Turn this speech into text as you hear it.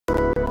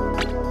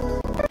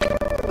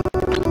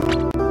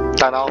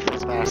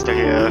Alpha's Master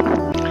here.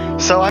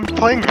 So I'm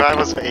playing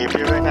Rivals of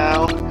Aether right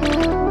now.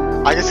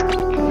 I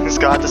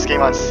just got this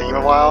game on Steam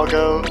a while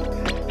ago.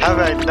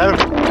 However, I never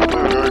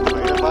really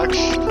played it much,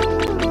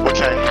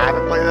 which I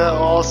haven't played it at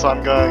all, so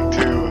I'm going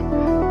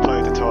to play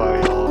a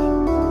tutorial.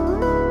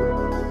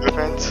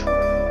 Movement.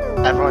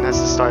 Everyone has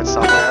to start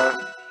somewhere.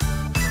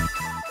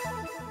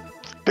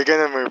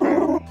 Beginner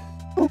movement.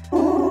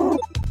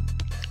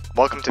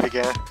 Welcome to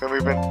Beginner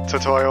Movement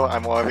Tutorial.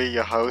 I'm Warby,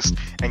 your host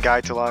and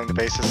guide to learning the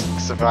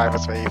basics of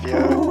Rivals of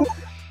Aether.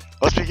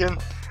 Let's begin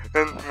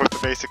with the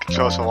basic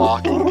controls for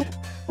walking.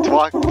 To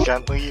walk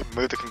gently,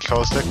 move the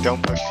control stick,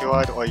 don't push too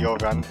hard or you'll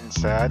run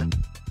instead.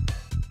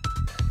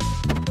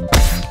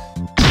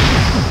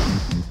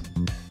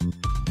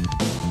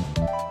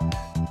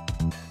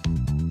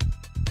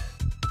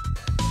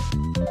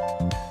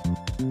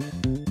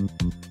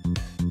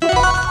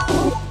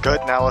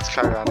 Good, now let's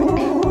try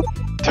running.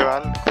 To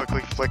run,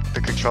 quickly flick the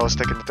control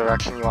stick in the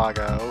direction you want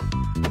to go.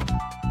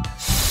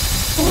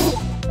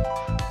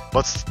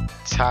 Let's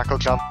tackle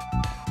jump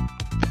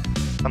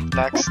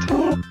next.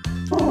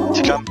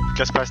 To jump,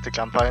 just press the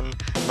jump button.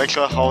 Make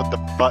sure to hold the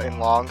button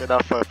long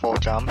enough for a full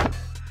jump.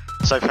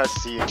 So I press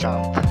Z to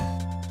jump.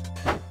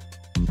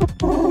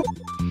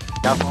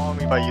 Now follow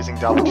me by using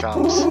double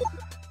jumps.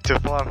 To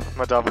perform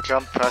a double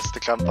jump, press the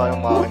jump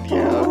button while in the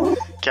air.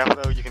 Careful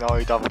though, you can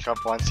only double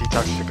jump once you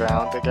touch the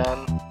ground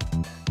again.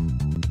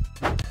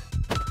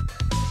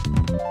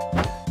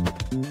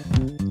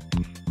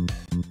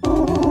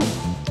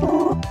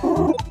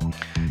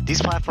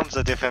 These platforms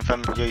are different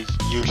from your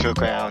usual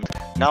ground.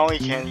 Not only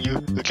can you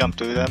jump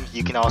through them,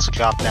 you can also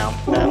drop down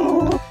from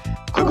them.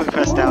 Quickly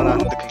press down on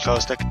the control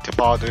stick to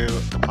fall through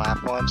the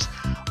platforms.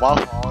 While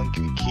falling,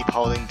 you can keep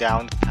holding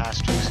down to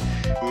pass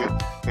through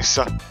your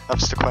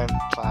subsequent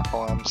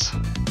platforms.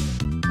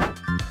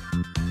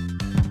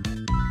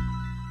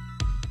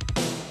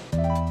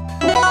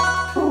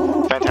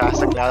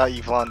 Fantastic, now that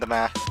you've learned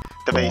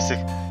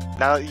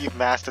now that you've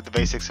mastered the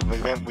basics of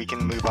movement, we can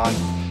move on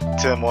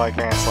to the more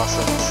advanced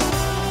lessons.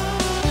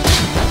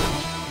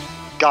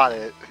 Got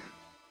it.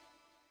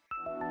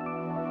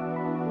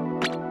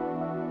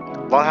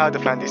 Learn how to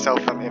defend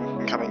yourself from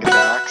incoming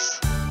attacks.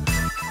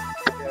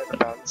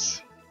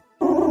 Defense.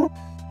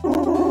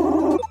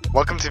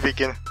 Welcome to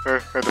Beginner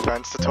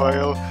Defense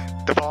Tutorial.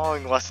 The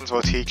following lessons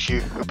will teach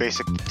you the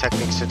basic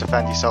techniques to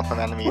defend yourself from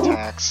enemy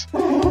attacks.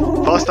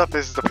 First up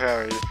is the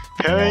parry.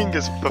 Parrying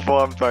is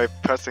performed by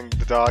pressing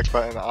the dodge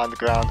button on the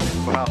ground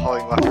without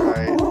holding left or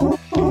right.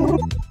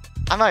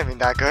 I'm not even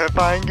that good at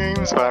fighting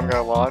games, but I'm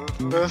gonna learn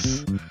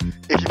this.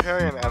 If you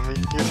parry an enemy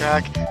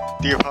attack,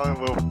 the opponent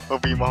will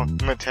be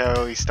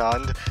momentarily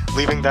stunned,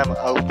 leaving them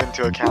open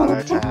to a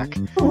counterattack.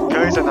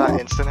 Parries are not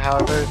instant,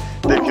 however,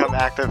 they become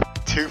active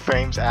 2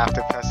 frames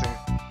after pressing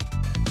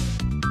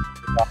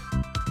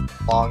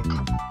long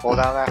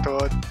cooldown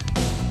afterward.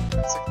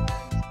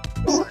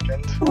 A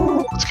second.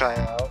 Let's try it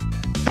out.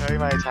 Parry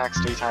my attacks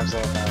 3 times in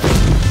a row.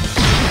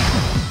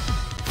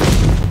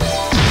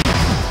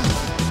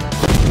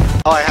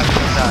 Oh, I have to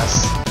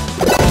possess.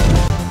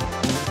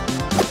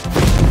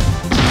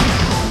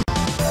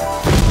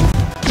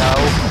 No.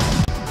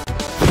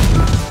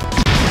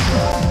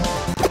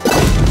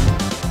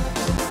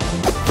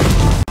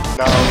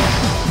 No.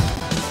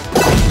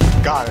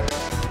 Got it.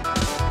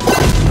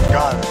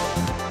 Got it.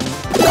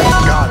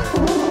 Got it.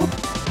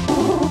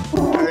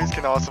 Parries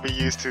can also be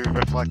used to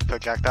reflect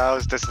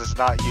projectiles. This does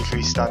not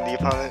usually stun the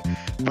opponent,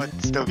 but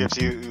still gives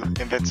you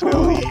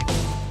invincibility.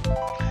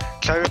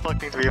 Try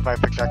reflecting 3 of my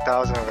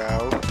projectiles in a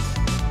row.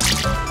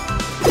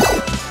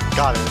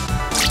 Got it.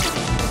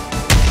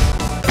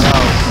 No.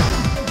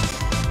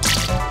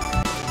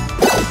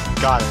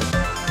 Got it.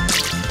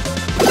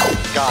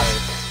 Got it.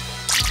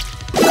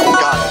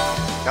 Got it.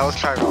 Now let's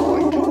try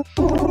rolling.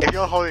 If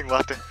you're holding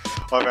left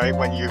or right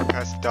when you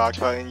press the dodge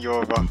button,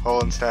 you'll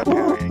roll instead of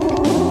parrying.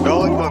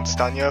 Rolling won't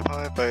stun your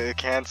opponent, but it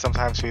can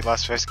sometimes be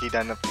less risky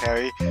than the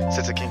parry,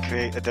 since it can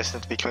create a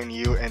distance between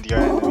you and your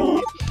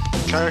enemy.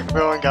 Try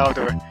rolling out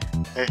of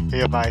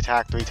my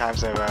attack 3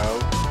 times in a row.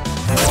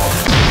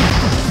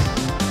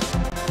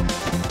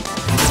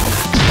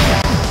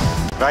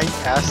 Right,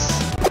 S.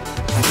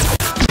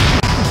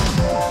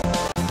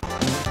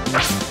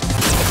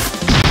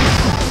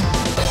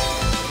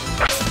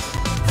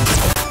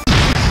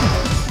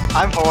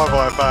 I'm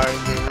horrible at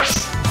fighting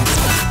games.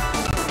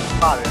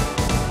 Got it.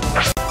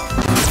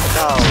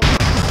 No.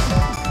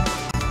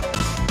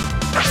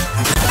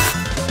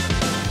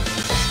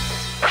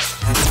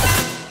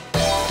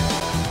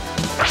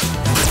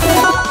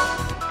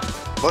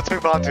 Let's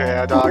move on to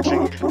air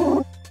dodging.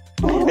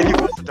 If you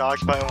press the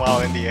dodge button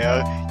while in the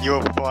air, you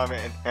will perform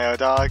an air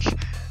dodge.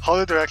 Hold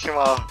the direction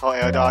while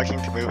air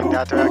dodging to move in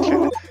that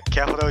direction.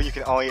 Careful though, you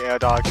can only air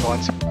dodge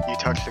once you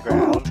touch the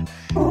ground.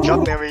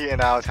 Jump near me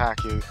and I'll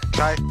attack you.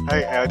 Try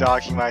air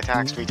dodging my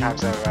attacks 3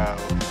 times in a row.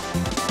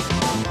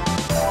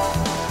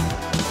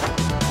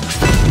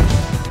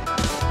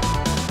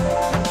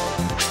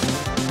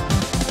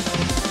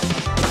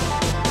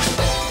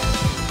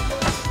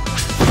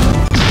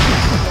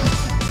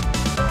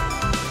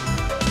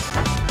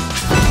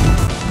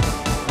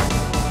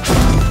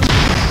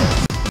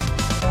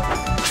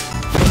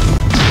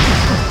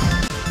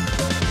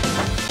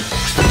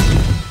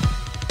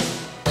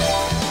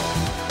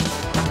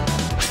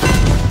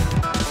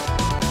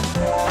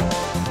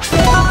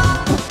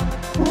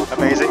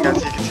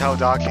 how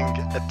dodging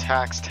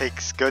attacks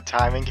takes good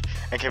timing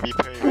and can be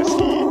pretty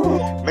risky.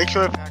 Make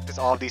sure to practice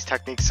all of these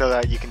techniques so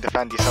that you can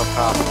defend yourself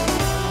properly.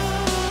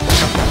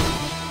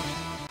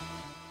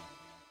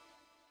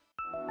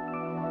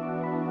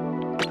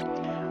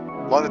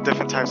 One of the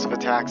different types of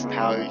attacks and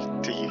how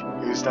to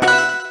use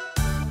them.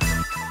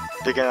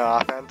 Beginner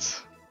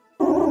offense.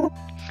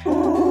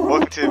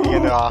 Welcome to the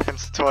beginner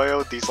offense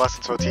tutorial. These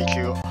lessons will teach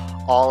you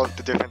all of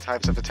the different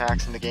types of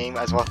attacks in the game,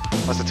 as well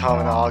as the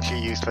terminology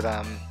used for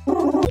them.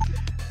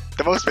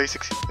 The most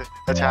basic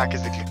attack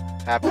is the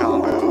jab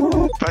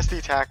combo. Press the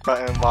attack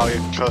button while your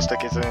control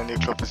stick is in a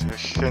neutral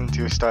position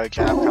to start a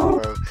jab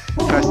combo.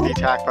 Press the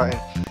attack button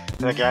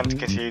and again to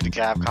continue the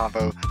jab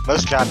combo.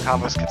 Most jab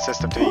combos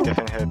consist of 3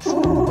 different hits.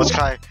 Let's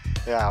try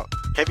it out.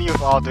 Hit me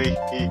with all 3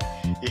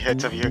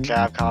 hits of your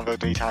jab combo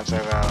 3 times in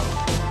a row.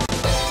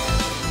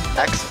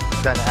 X,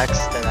 then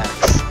X, then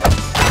X.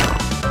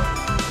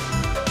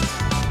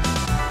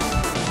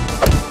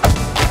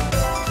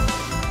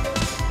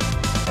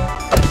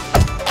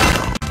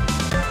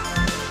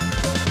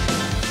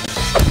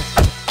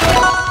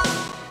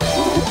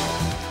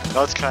 Now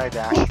let's try a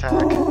dash attack.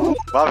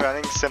 While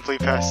running, simply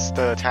press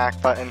the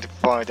attack button to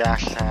perform a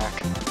dash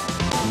attack.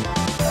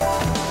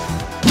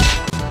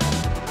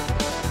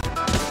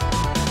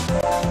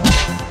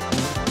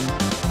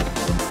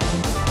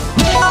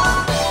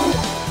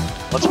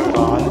 Let's move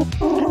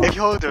on. If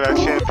you hold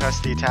direction and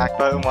press the attack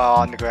button while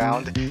on the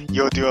ground,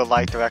 you'll do a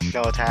light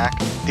directional attack.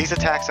 These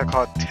attacks are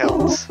called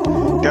tilts.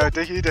 There are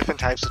 3 different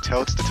types of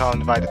tilts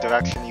determined by the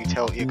direction you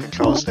tilt your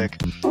control stick.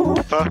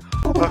 For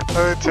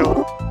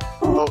tilt,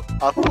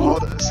 up,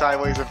 hold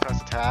sideways and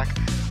press attack.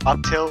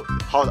 Up tilt,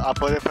 hold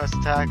upward and press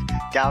attack.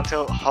 Down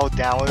tilt, hold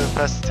downward and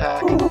press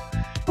attack.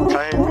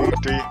 Try and move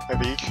 3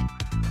 of each.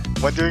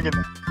 When doing an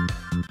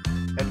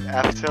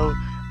F tilt,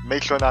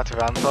 make sure not to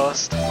run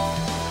first.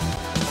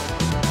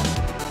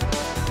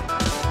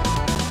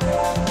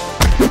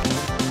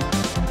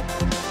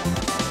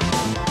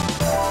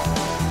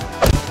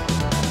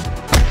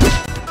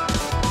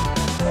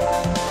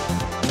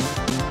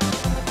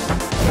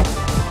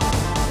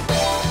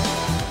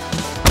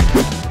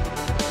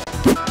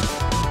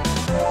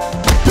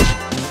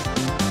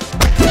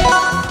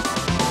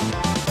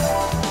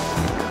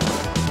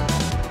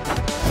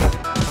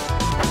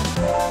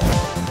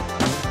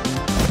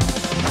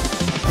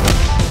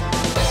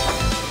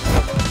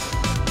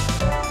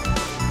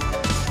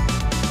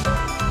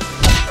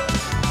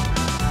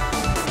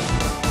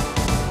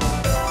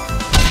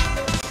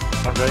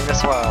 I'm doing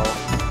this well.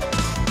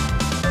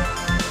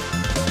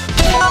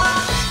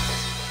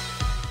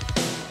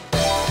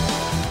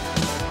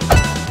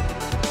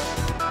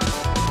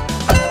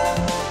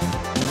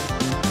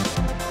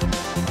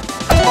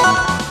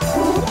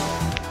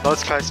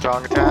 Let's try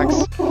strong attacks.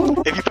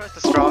 If you press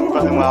the strong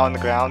button while on the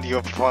ground, you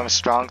will perform a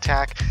strong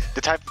attack.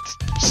 The type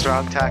of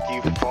strong attack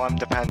you perform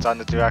depends on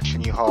the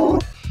direction you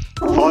hold.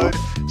 Forward,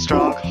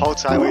 strong, hold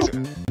sideways,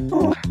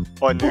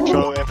 or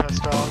neutral and press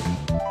strong.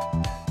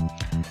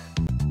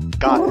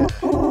 Got it.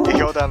 If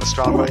you hold down the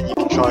strong button, you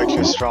can charge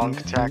your strong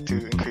attack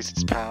to increase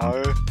its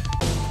power.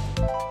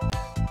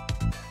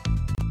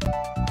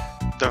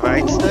 The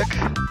right stick.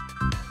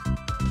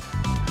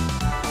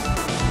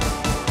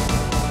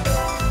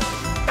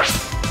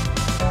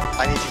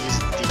 I need to use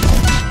the D.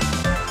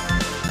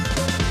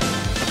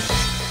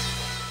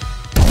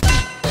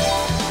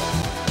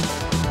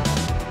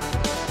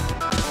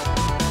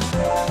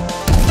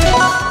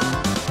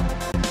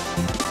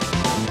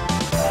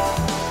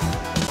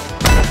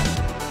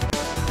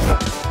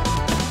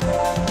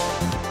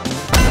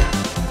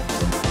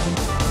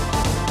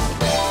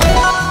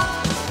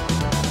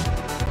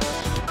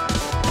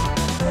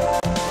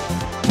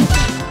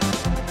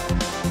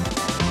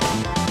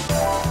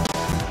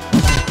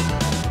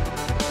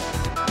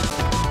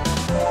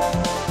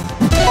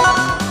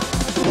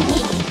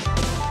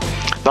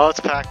 Now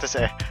let's practice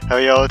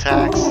aerial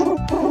attacks.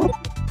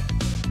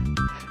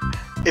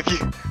 If you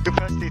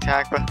press the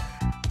attack button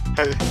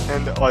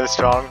or the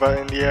strong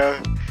button in the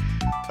air.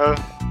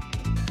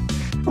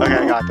 Okay,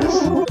 I got this.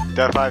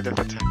 There are 5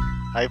 different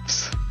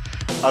types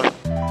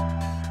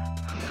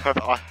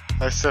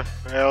of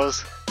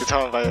aerials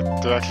determined by the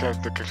direction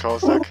of the control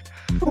stick.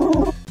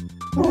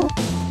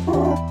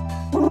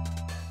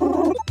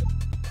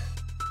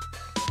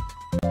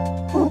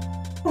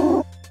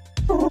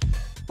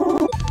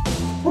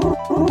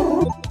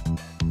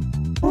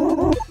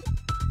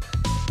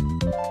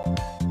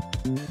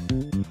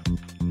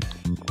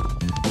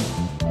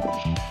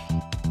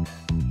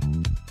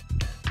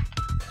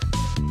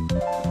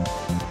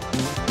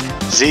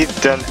 Z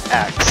then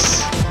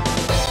X.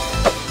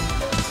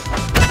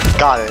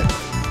 Got it.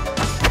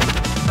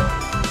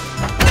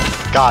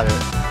 Got it.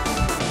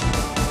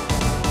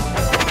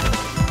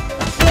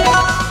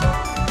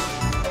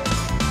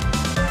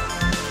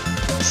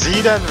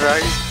 Z then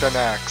right then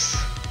X.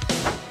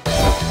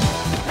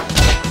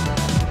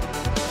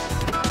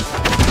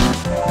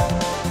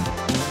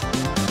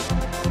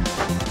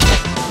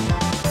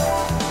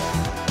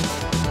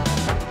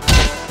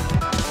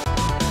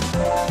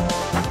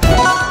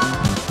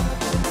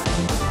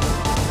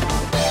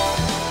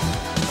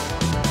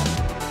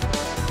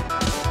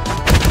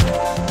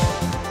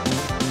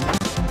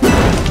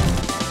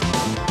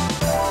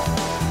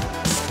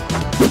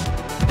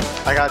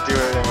 I gotta do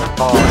it in with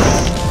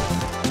boss.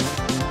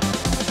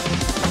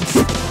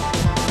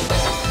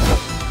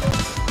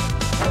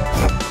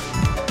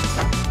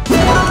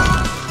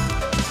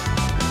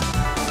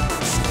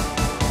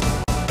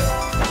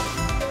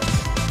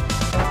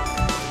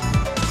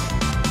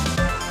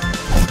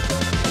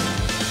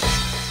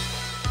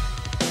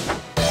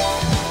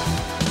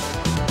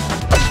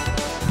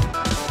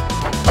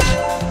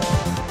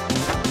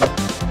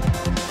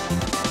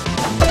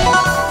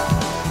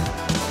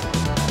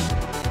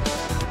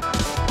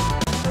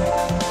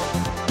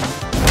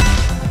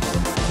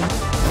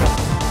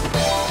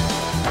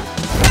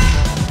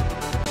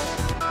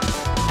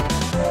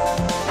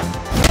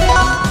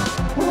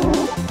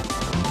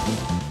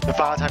 The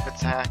final type of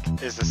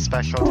attack is the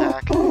special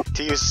attack.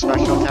 To use a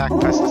special attack,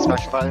 press the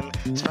special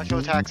button. Special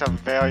attacks are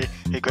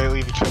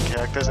greatly between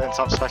characters, and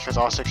some specials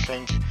also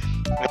exchange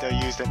if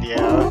they're used in the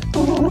air.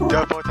 There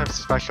are 4 types of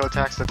special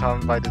attacks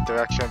determined by the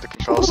direction of the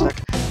control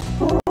stick.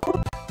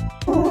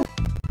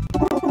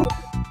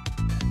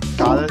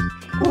 Got it?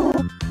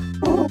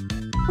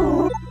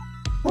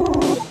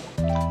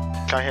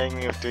 Try hitting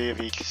me with 3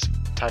 of each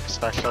type of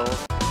special.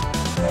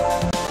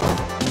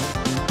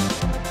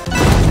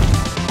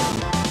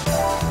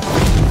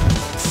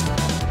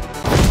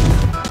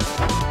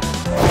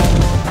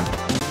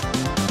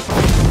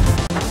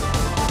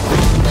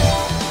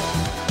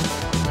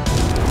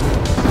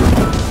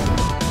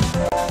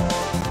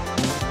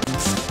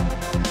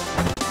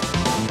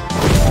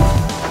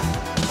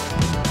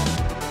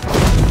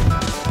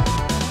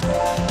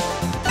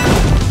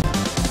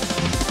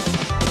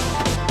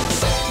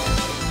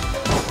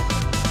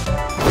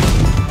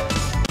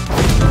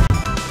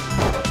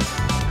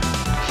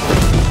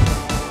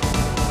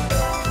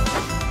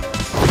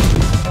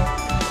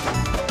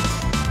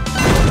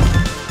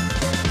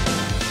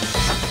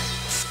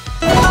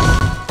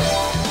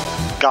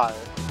 Got it.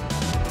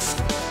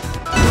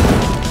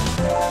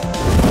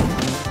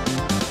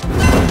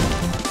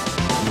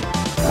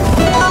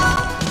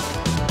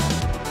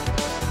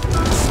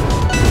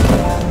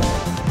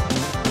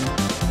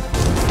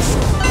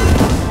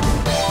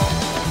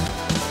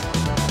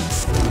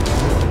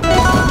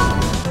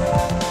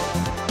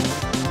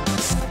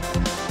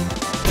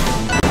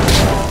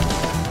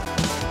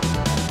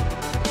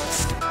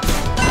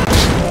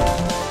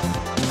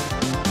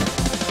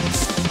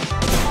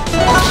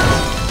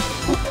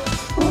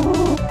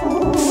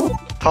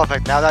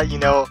 Perfect, now that you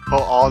know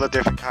all the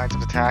different kinds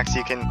of attacks,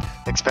 you can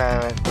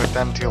experiment with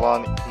them to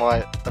learn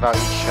more about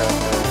each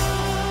character.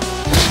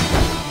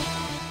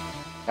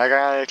 I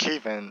got an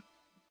achievement.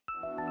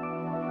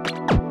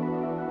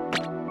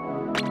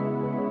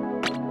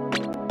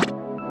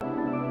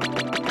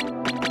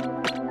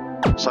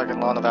 So I can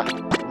learn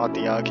about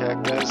the other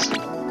characters.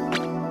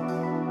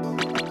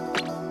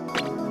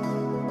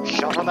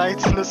 Shovel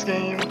Knights in this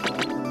game?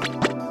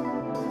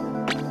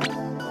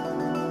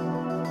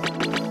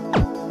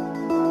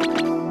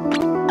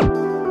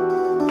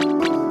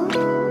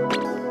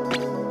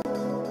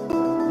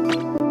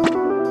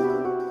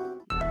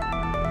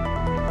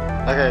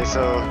 Okay,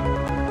 so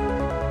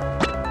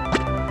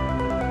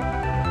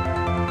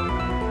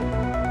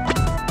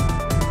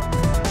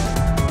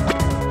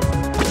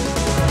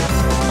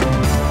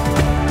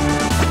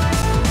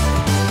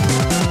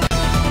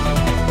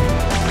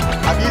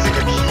I'm using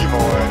a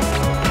keyboard.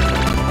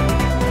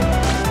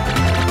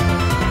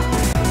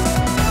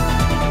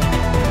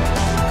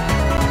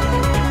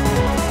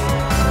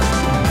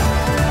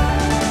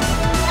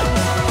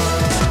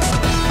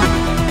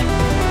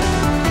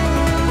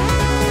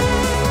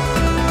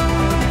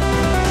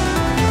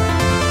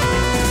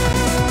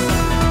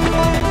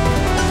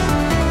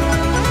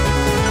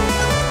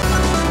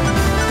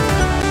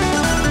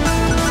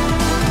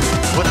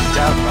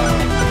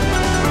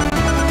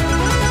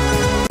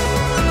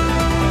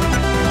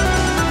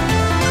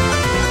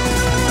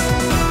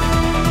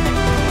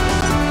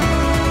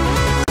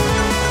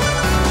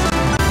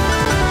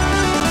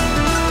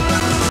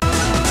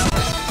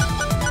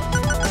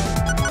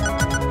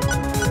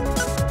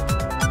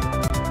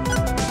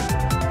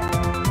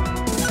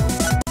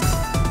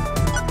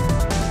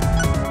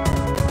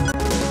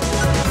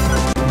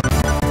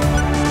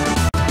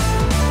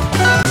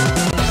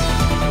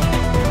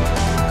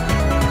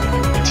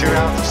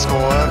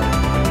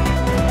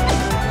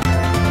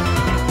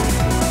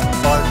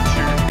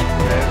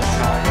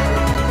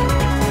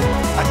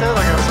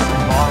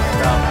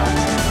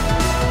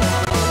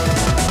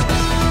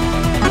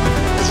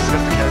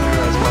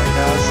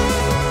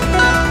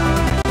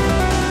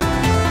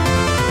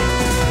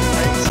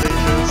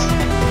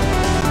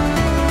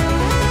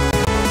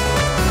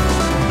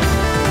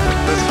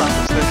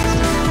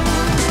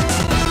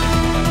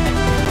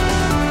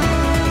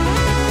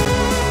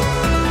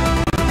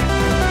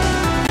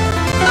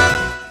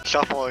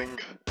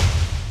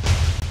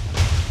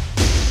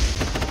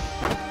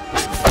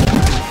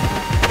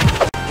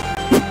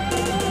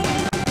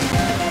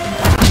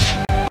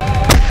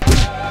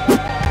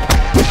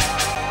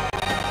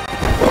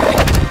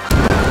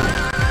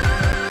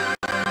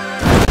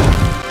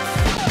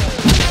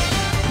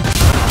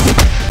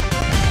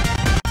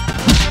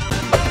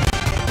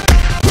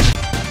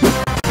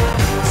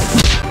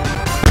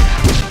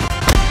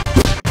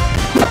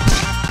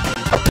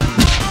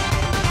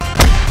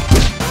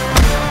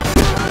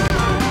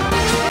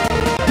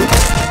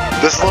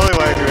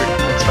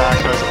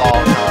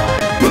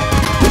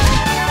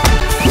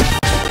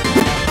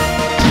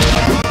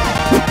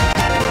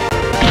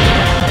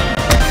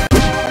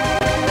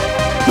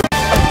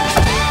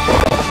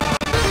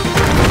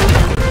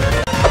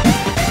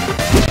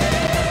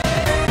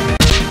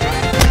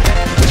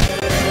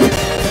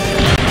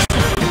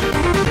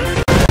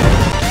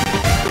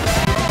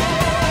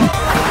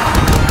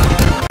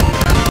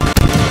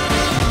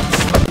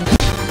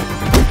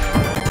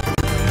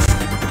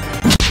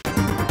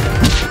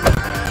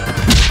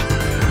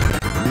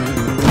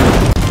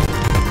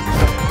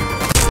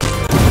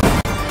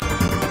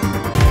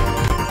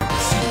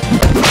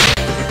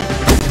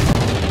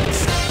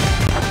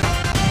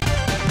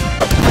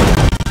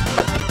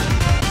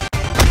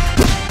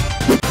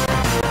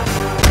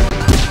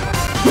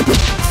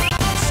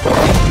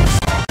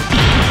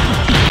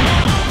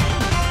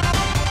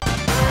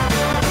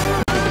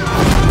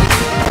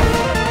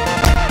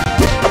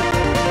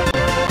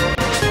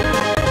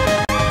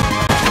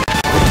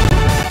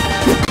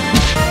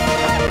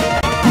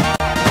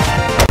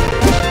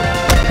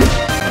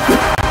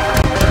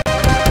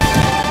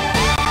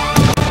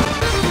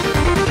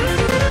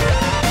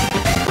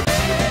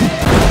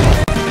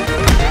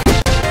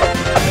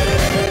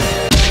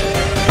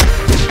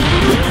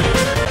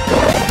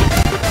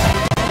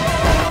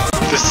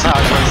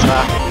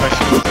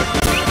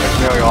 like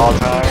nearly all the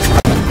time.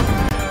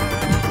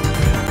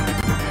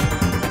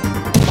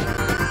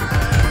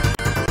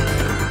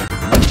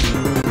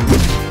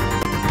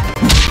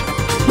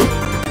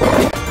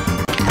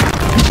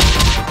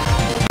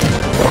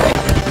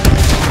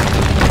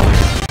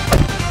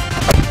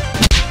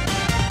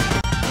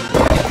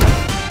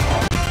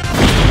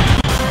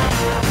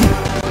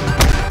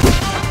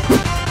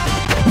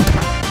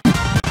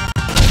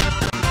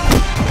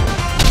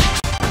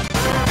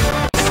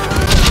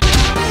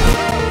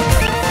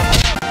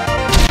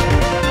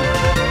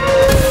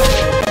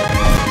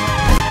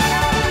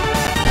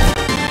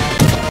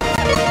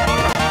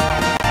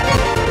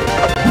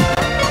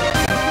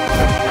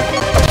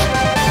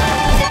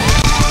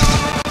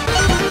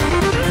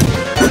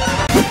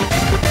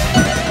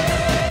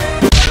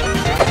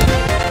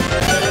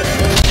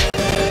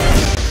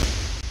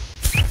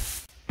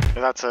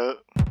 And that's it.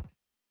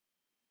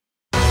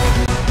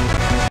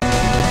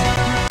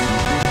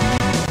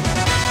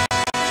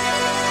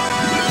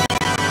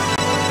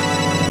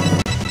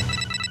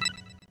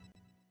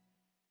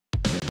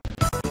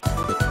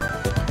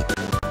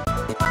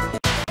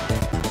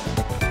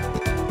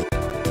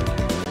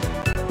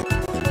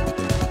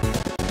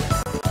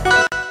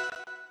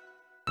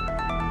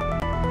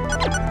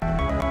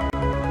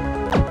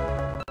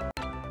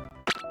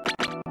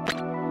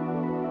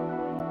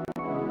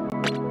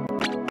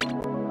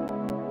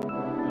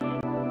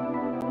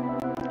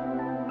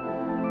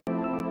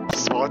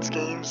 Sports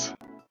games?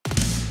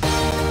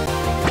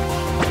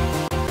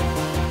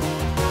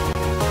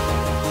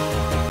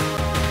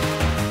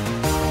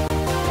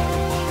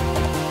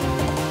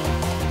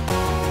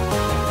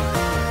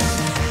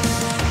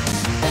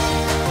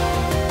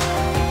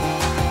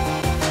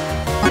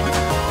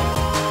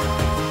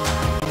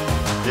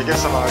 I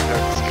guess I'm out here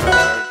this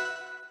card.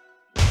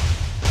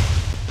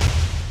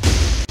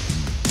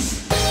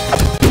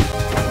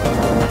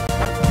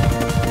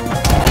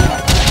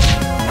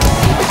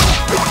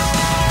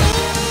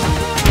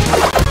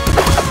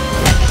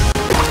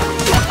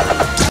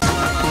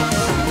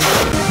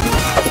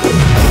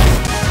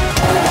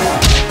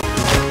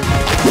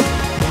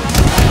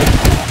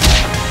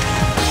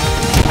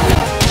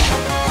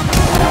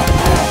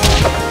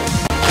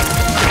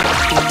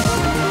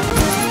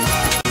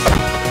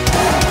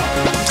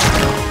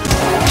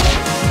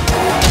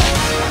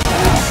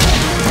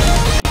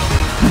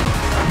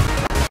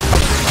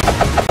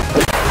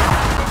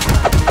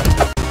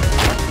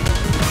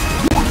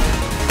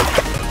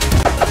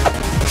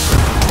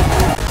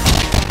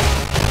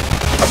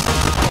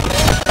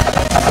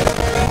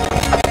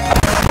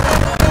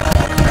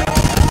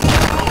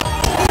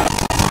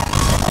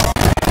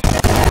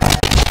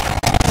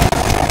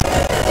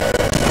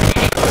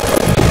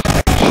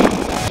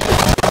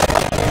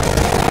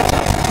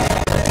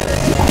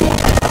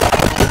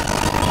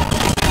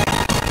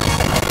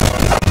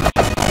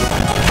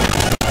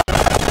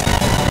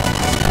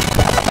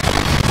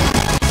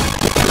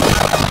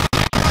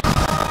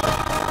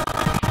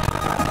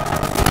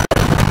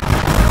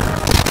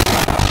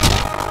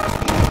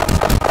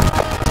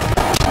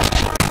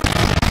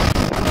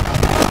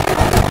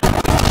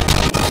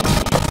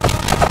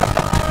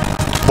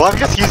 Well, I'm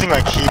just using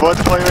my keyboard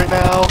to play right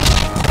now.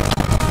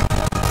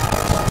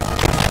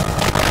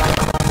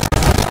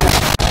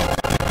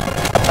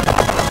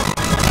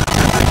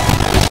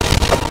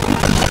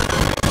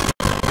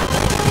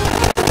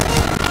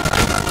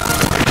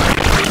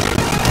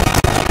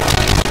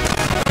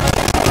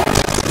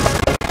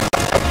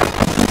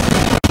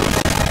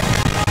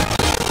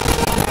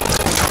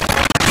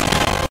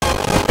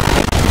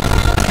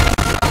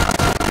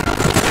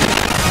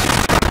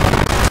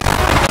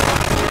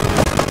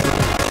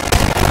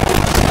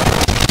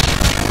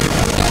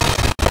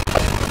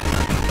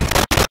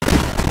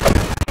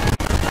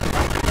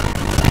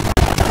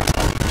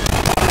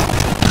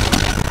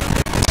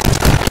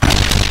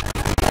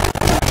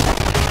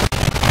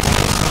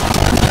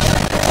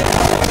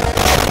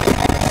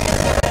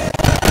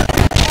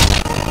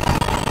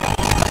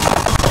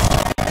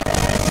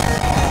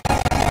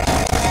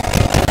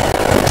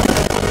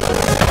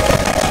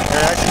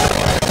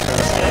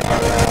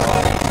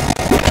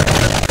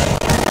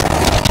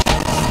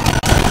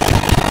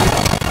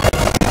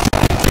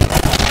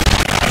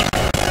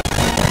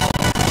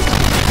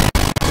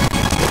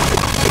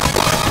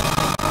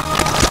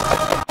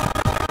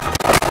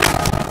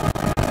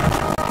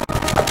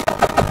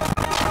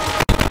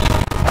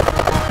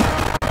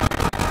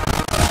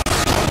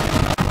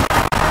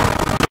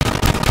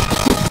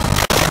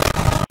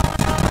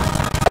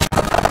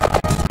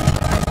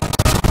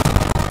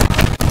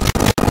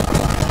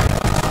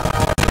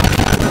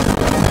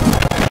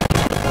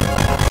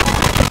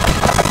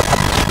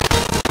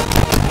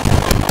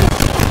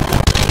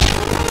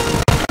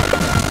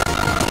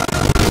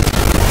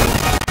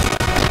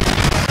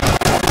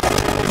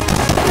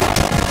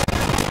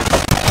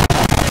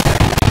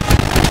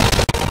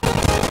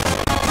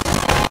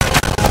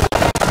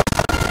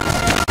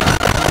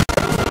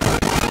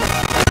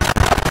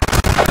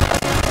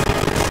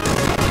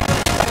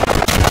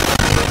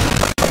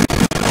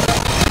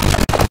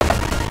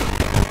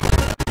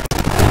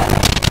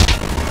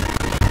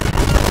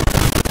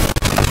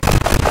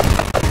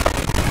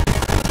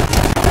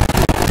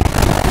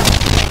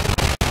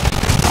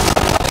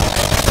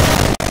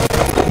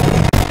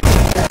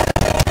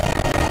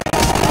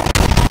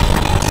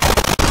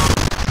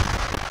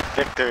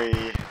 Victory.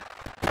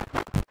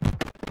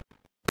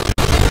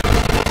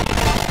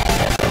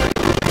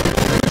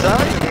 That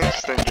was an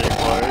interesting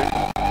gameplay.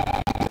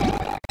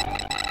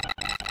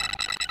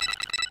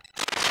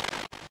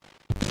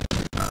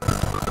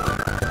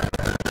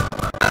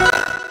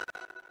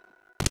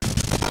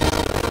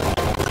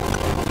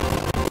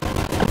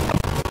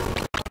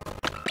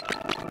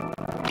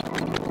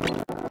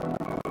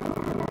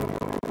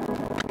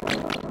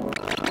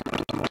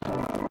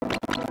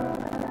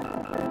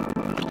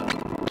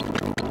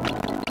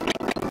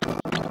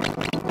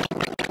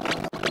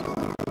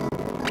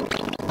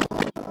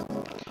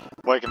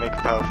 Or I can make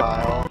a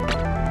profile.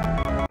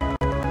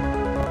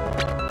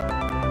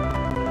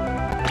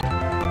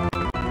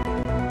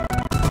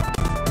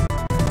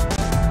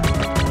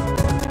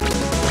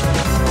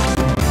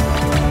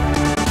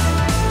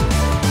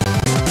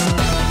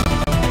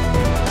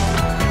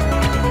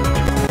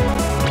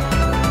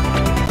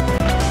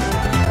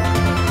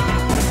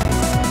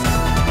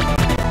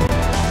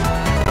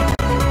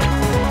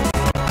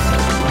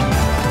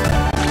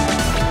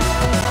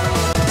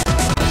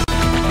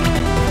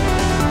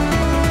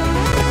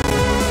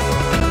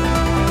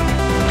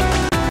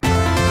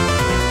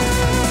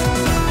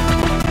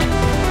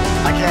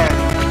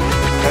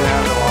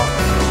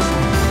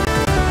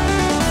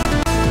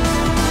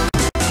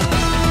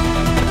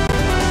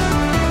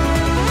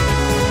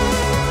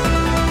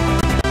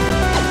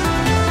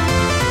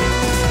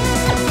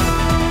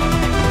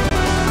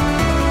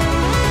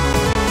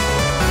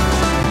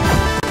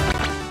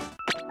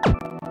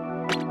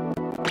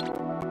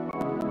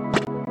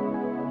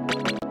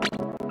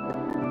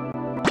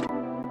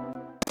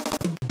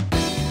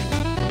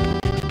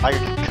 I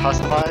can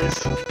customize.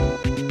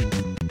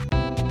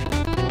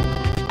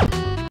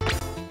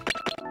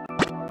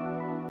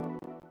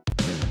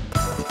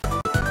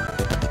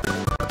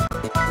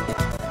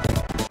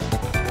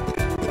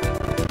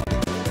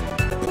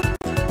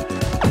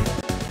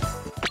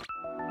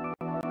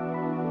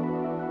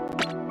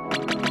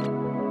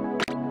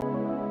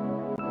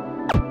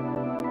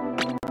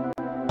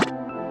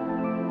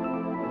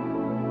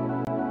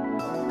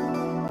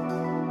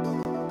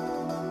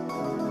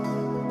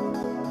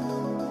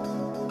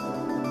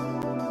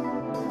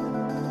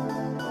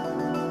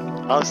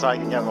 Oh, so I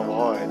can get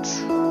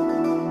rewards.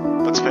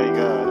 Looks pretty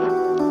good.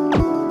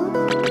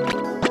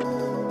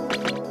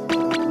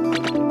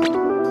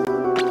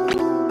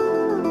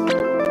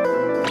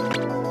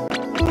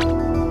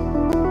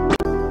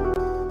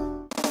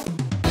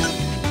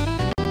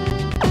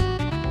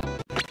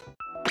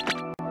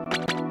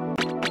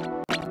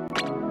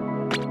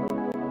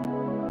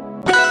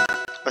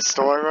 A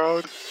story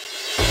road?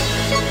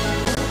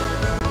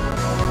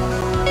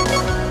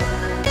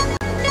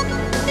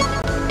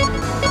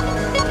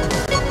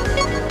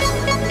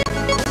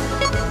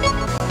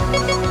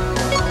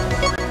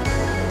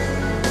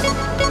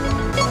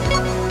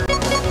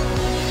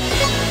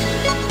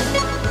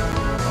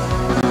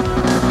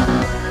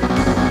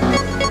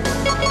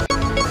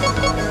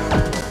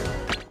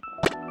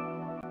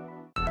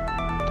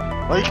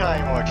 Let me try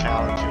a more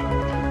challenging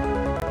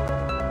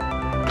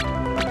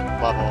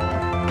level.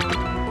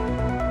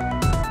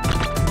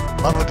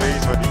 Level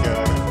 3s would be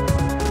good.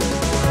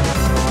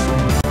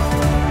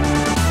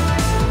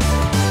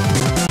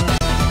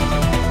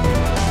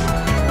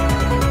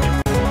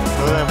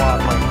 Who do I want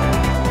to play now?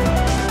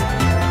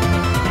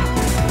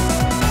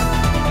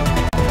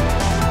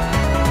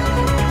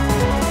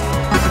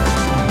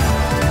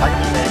 I can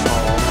be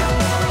Maypole.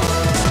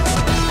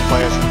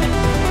 Play as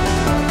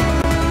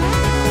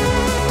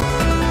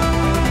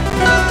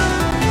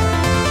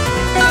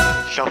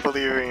Shuffle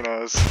the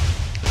arenas.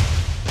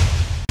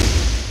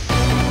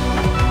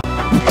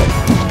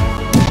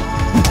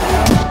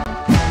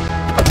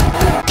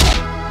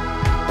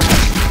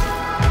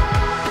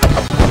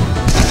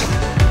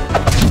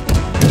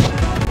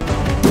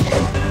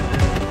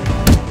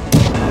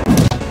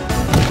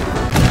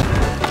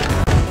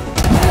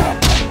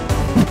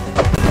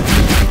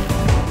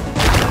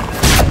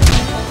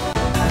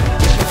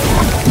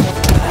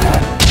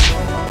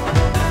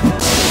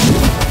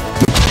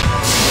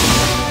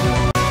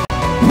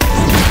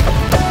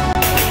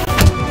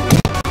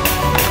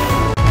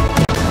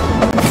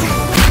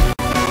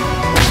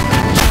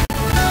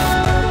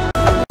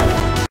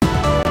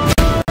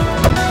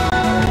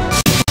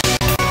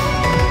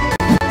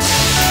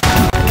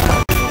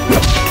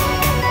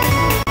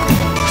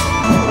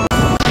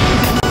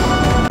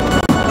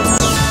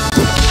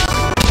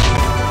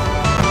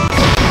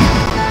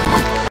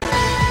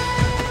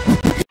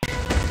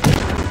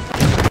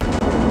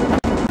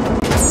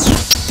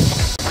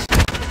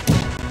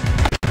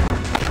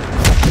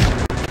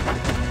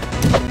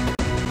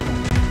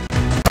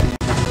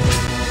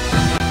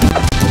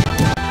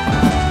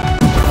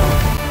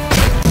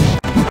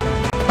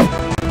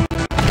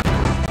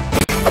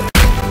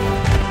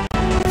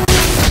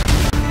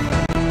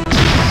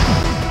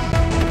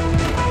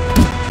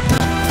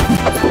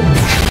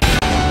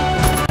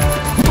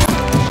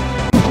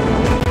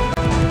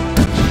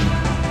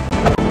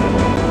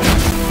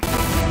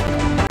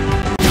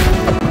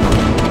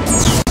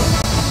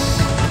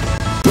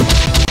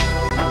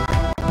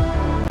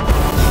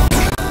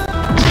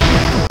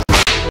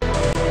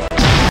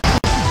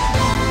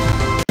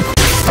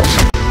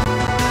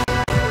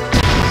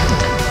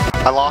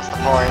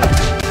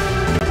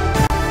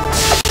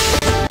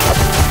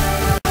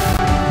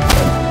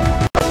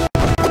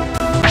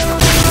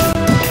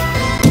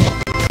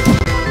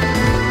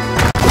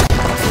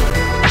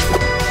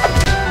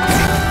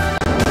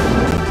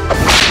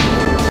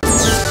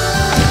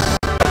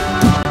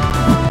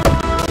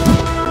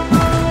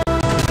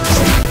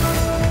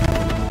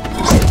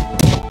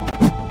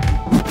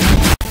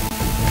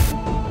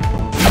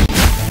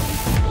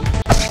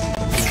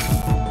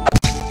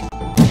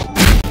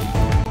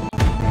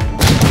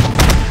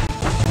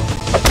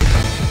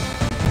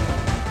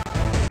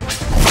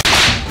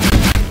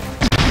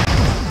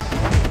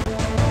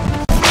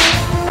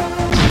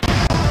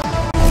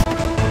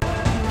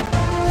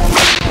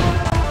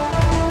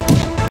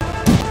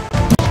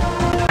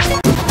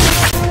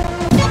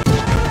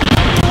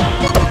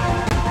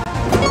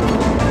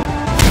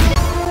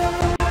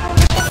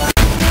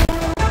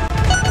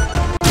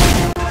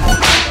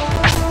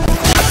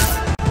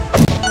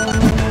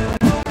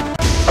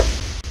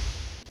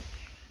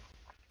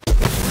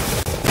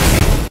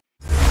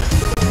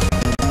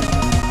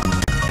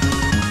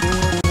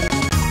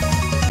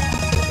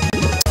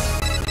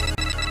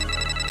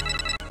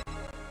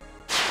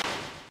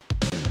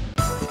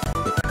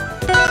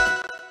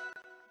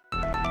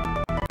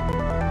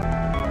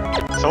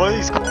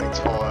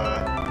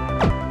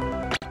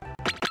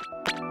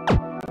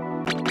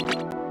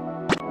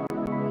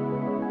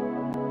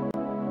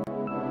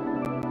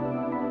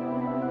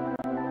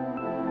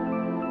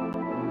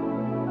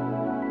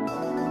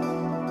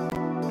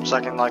 so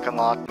I can like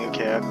unlock new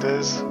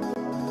characters.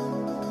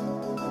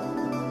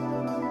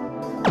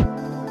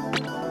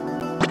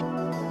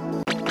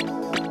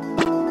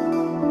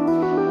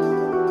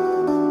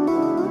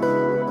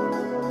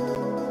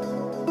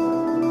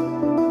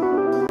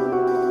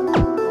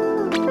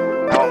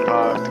 Now I'm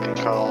proud of the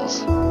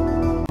controls.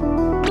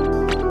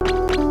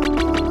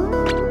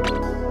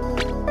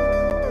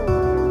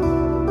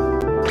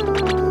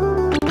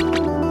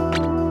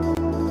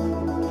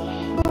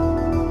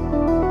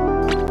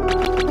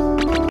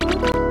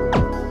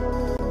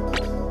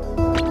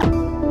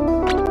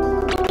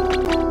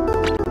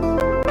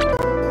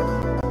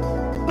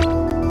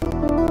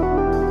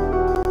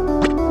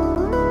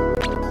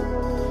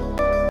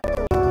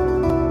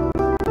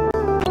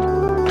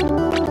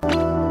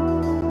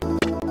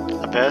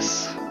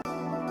 Abyss.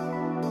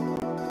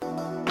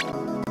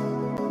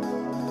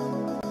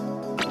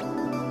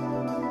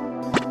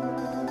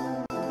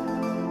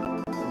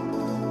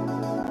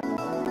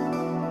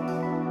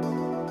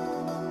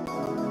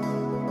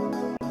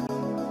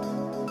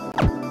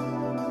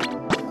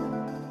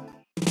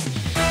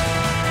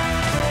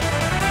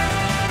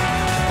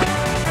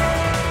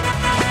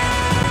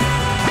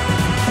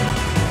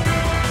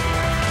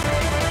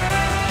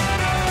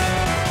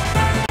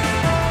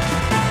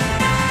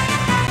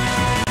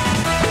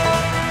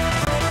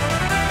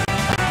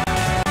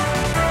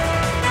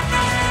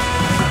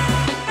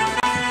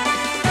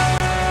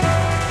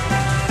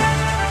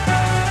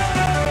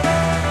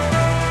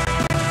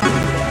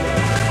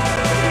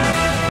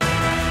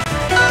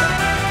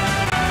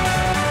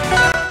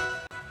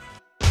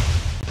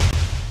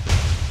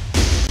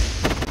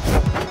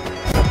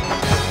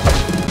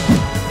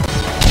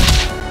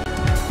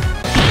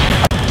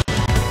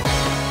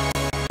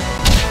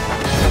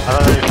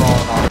 I've already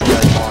fallen off the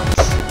edge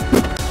once.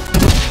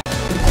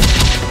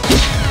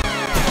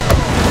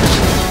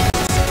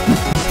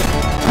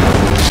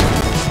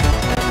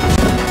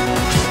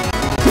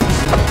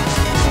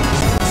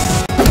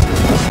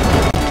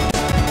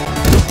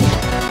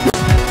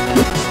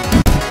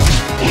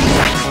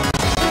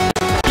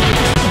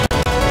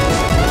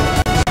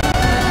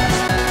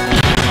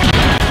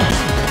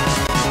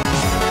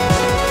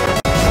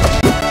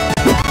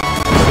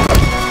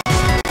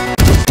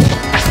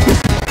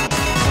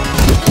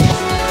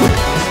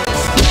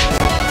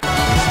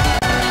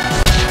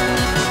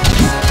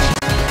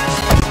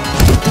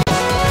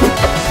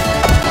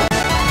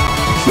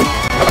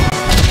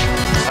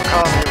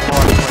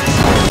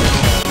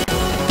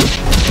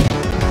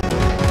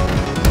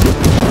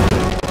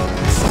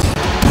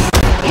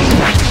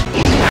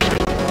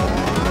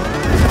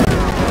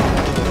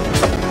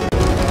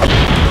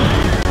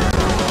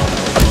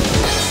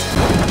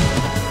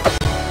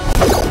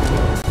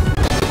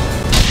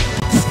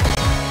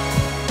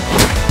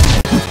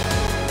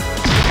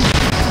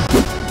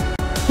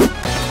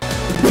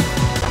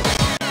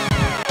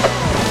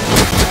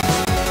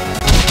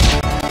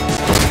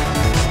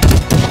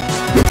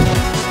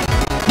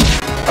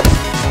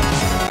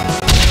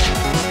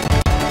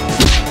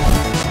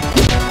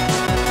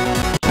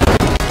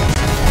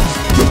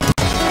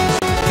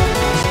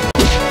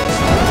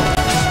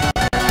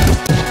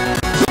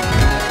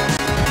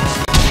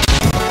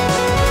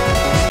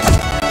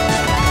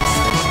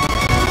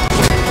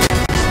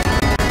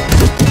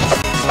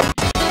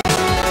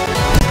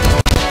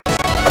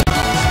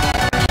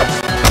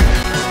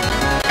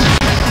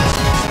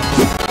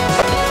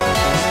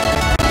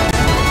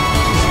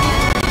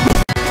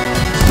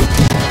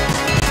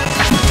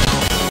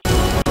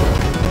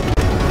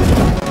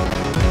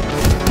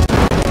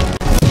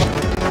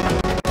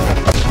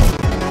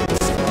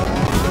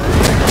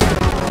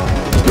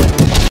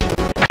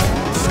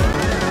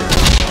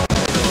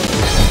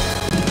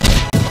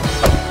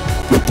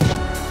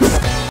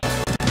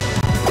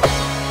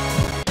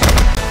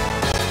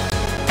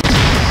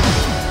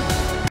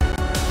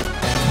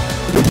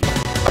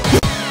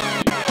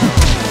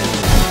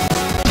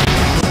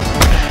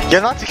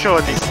 You're not too sure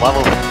what these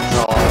level things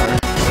are.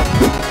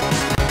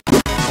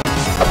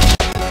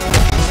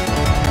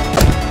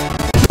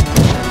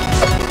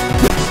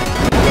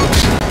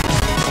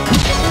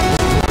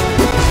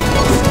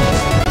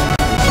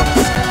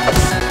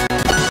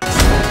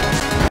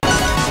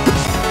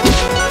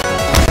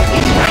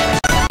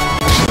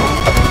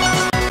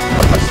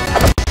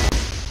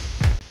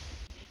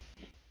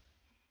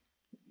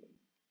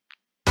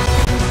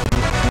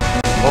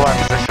 Well, that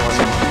position was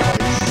in one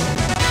place.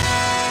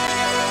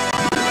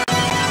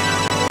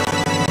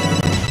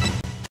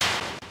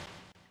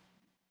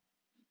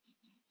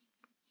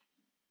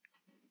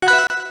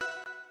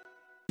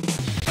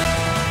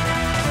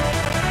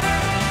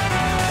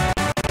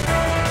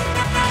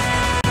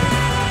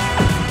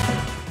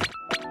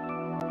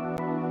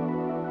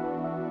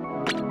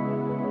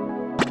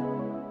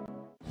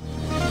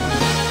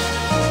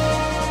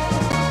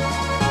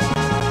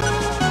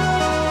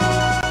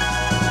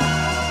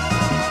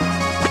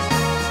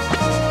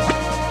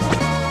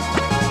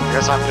 I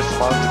guess I'm just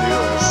allowed to do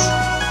this.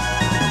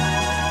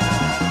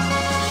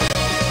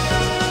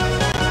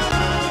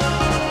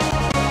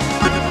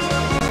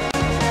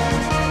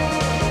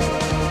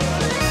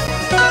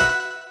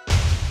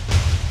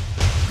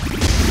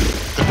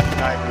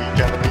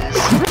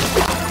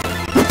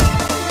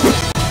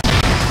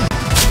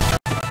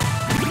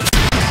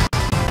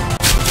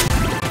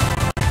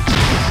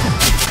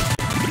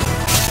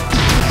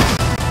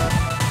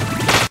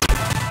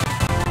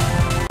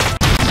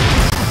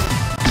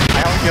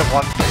 get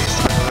one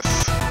piece for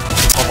this,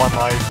 or one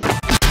life.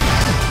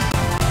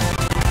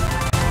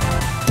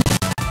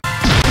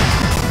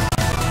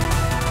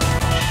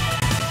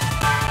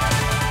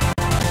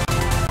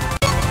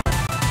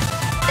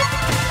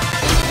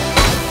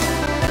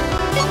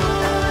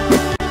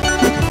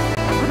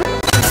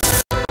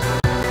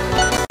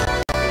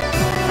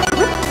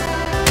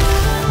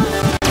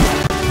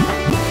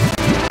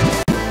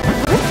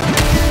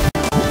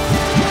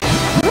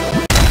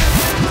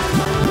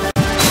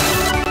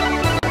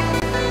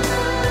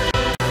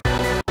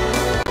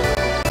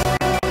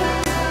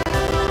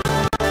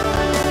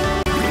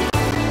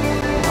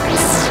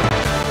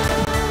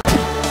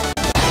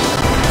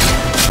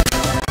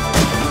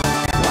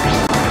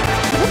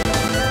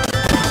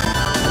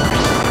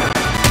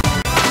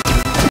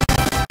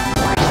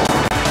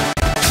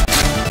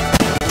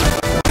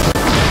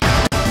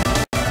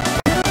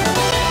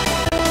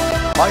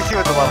 I see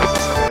what the level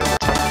system is,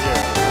 it's from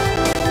here.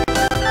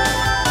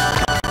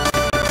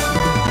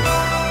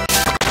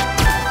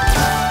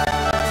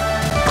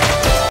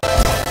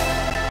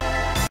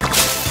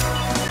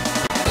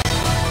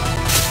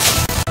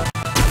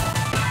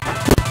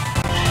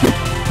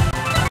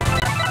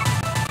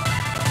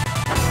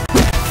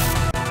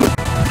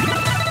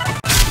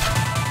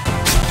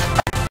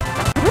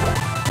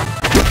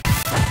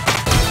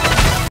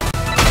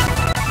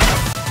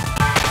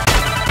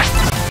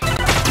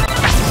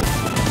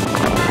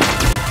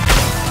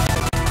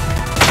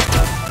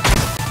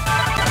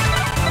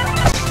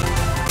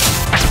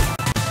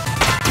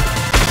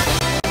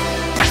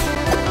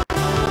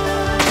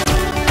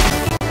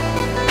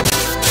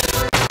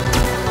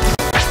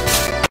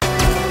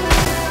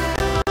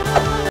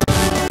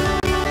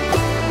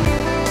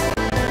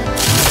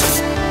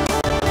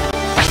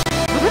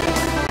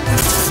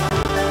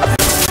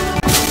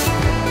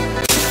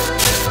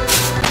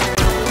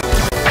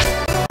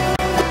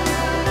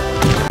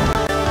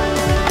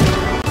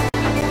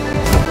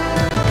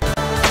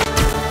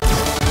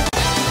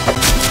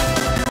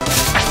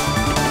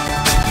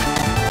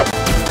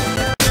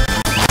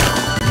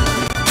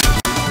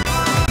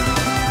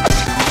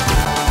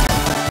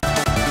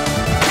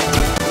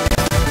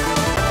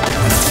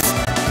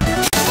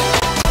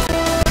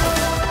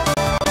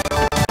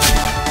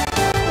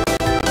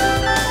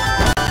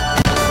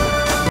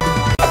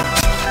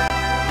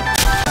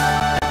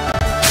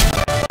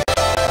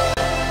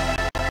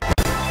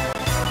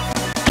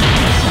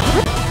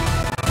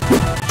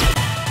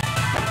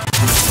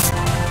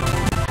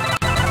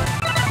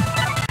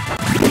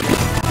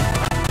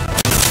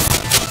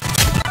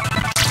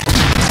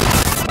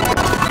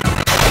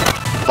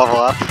 Level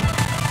up.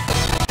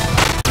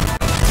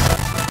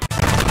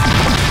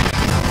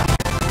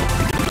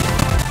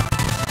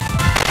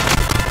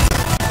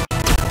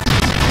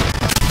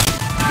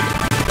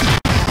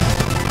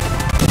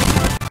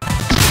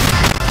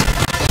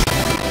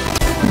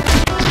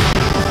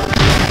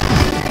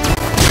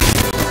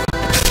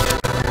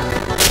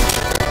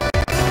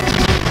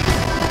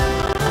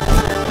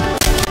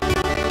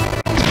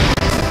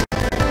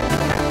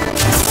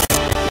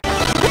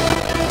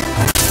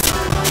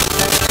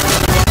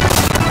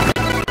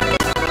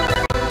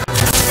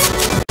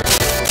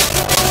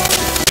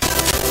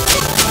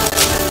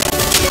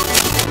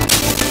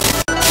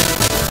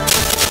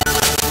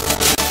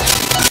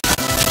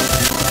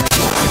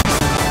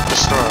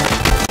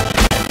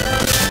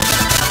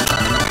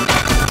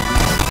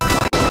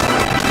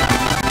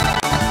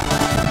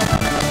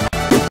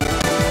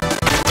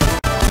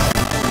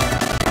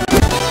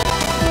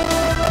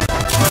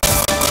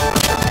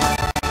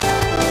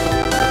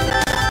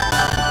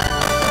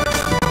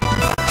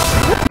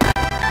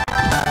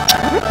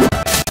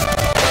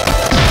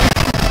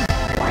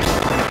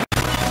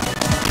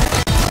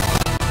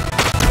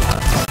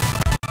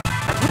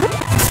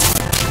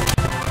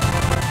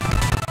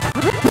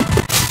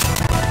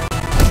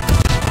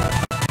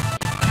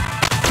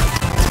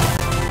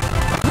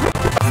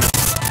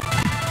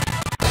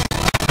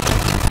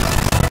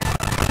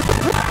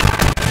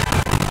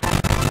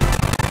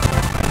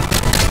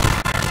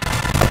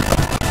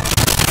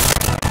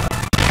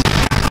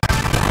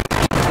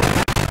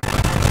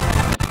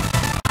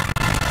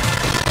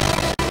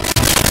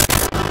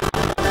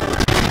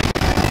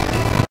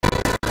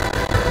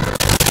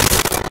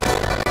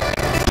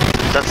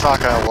 That's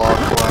not gonna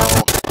work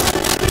well.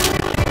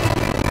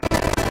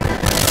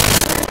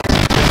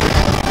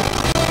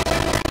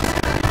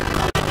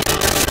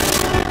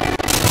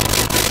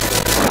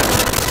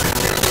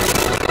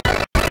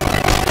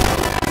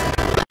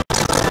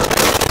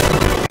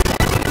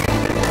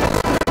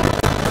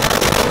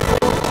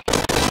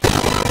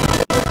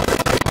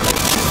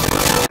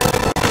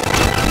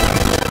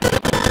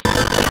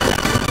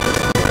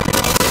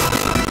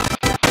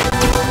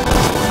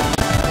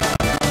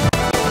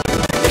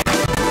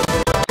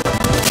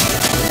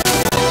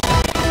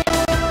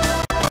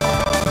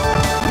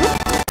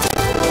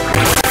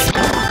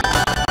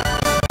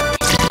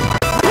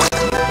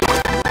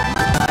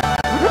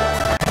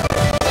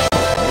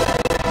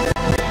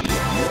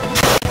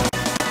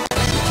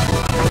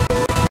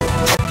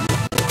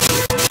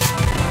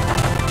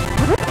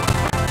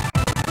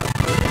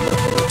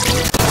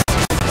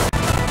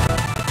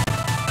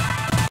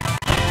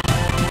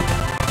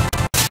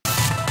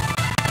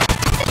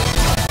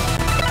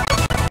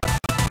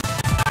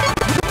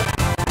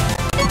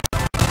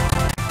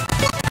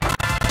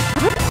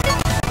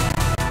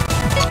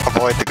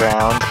 avoid the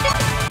ground.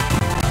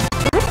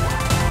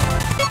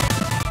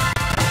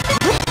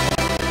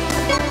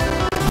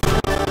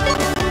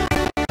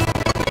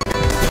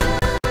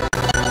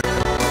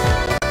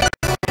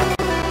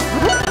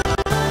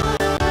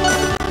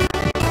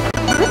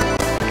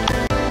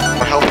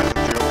 My health isn't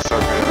doing so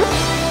good.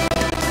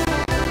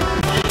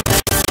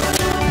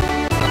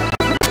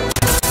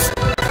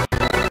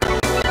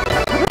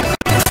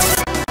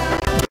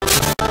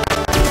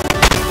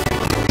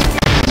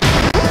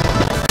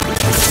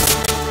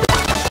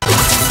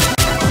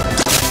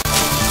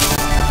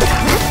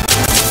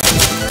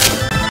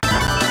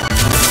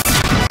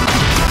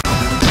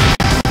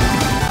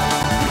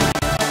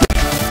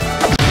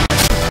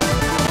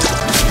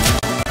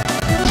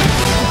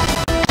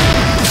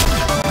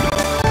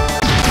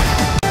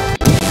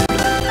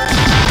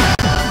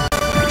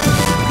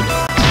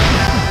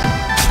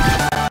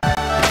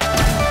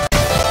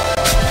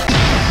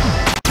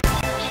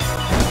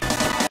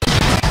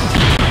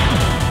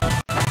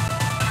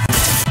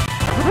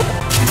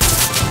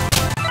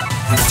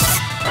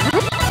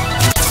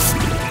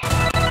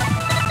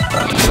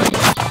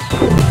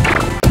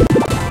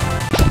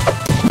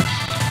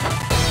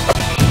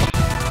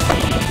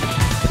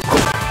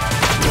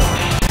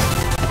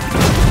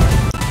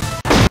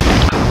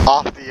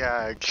 Off the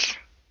edge.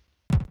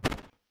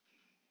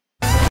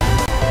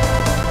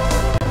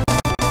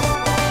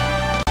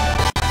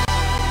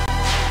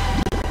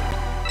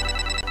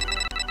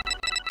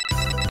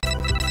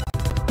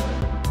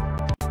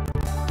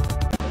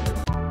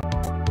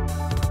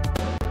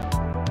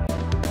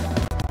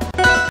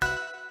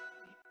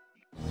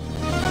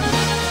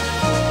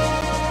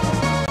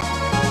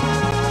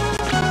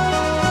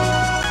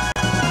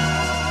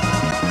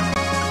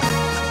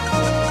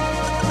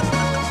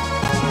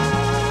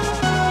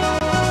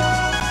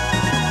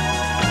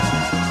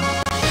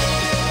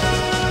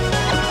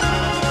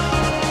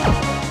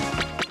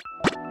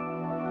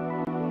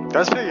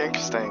 That's pretty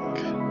interesting.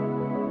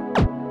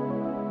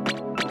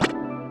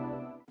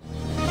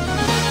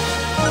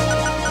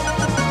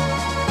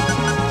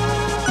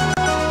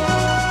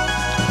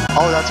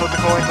 Oh, that's what the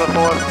coins are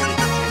for. We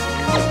continue.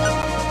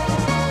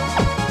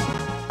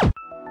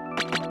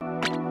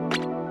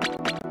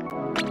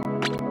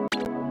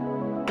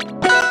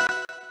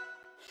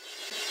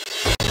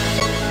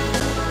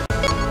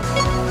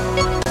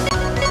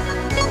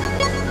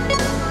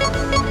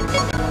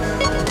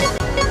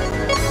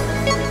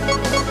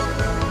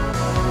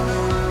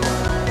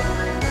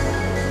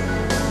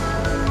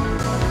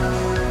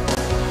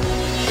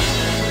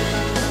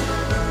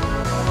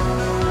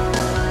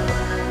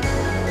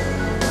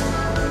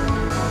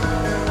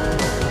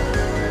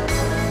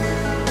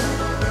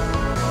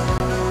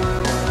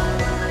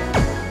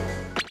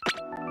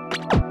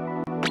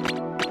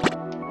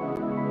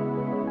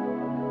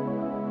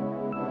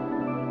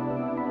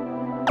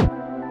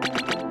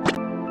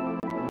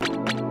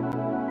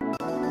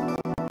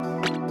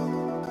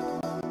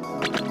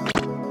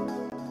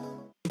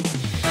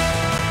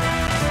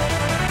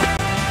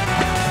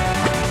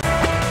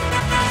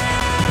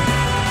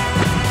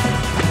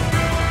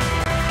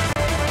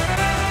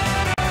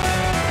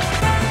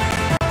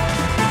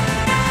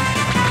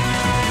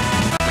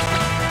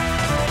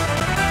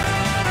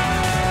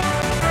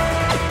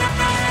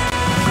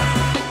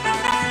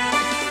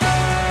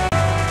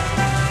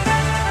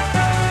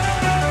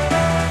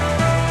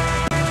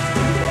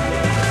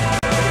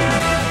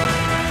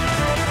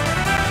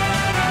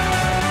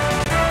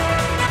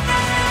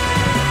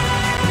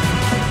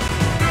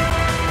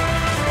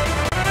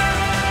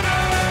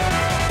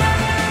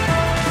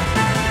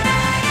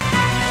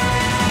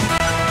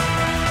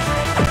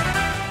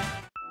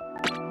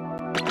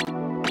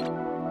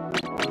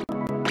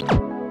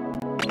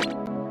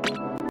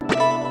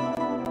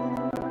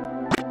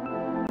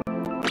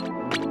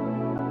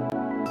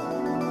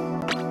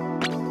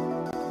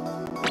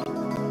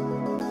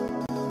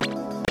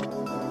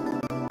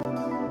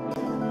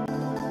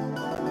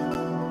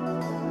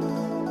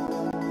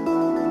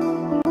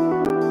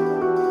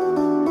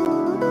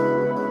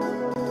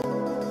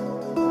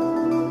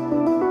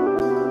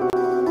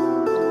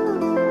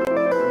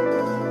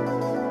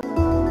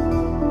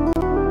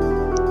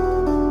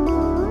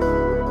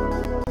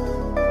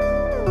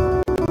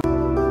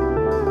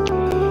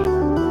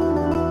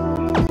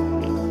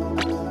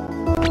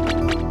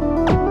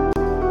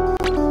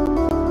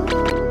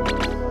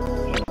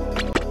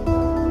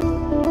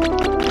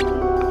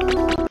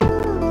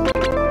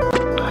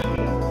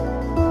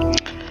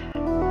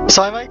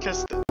 So I might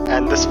just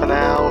end this for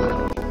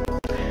now.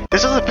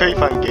 This was a pretty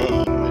fun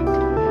game,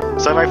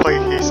 so I might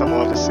play some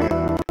more of this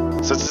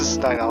soon. So this is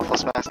Nine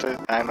Alpha Master,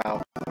 I'm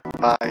out.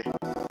 Bye.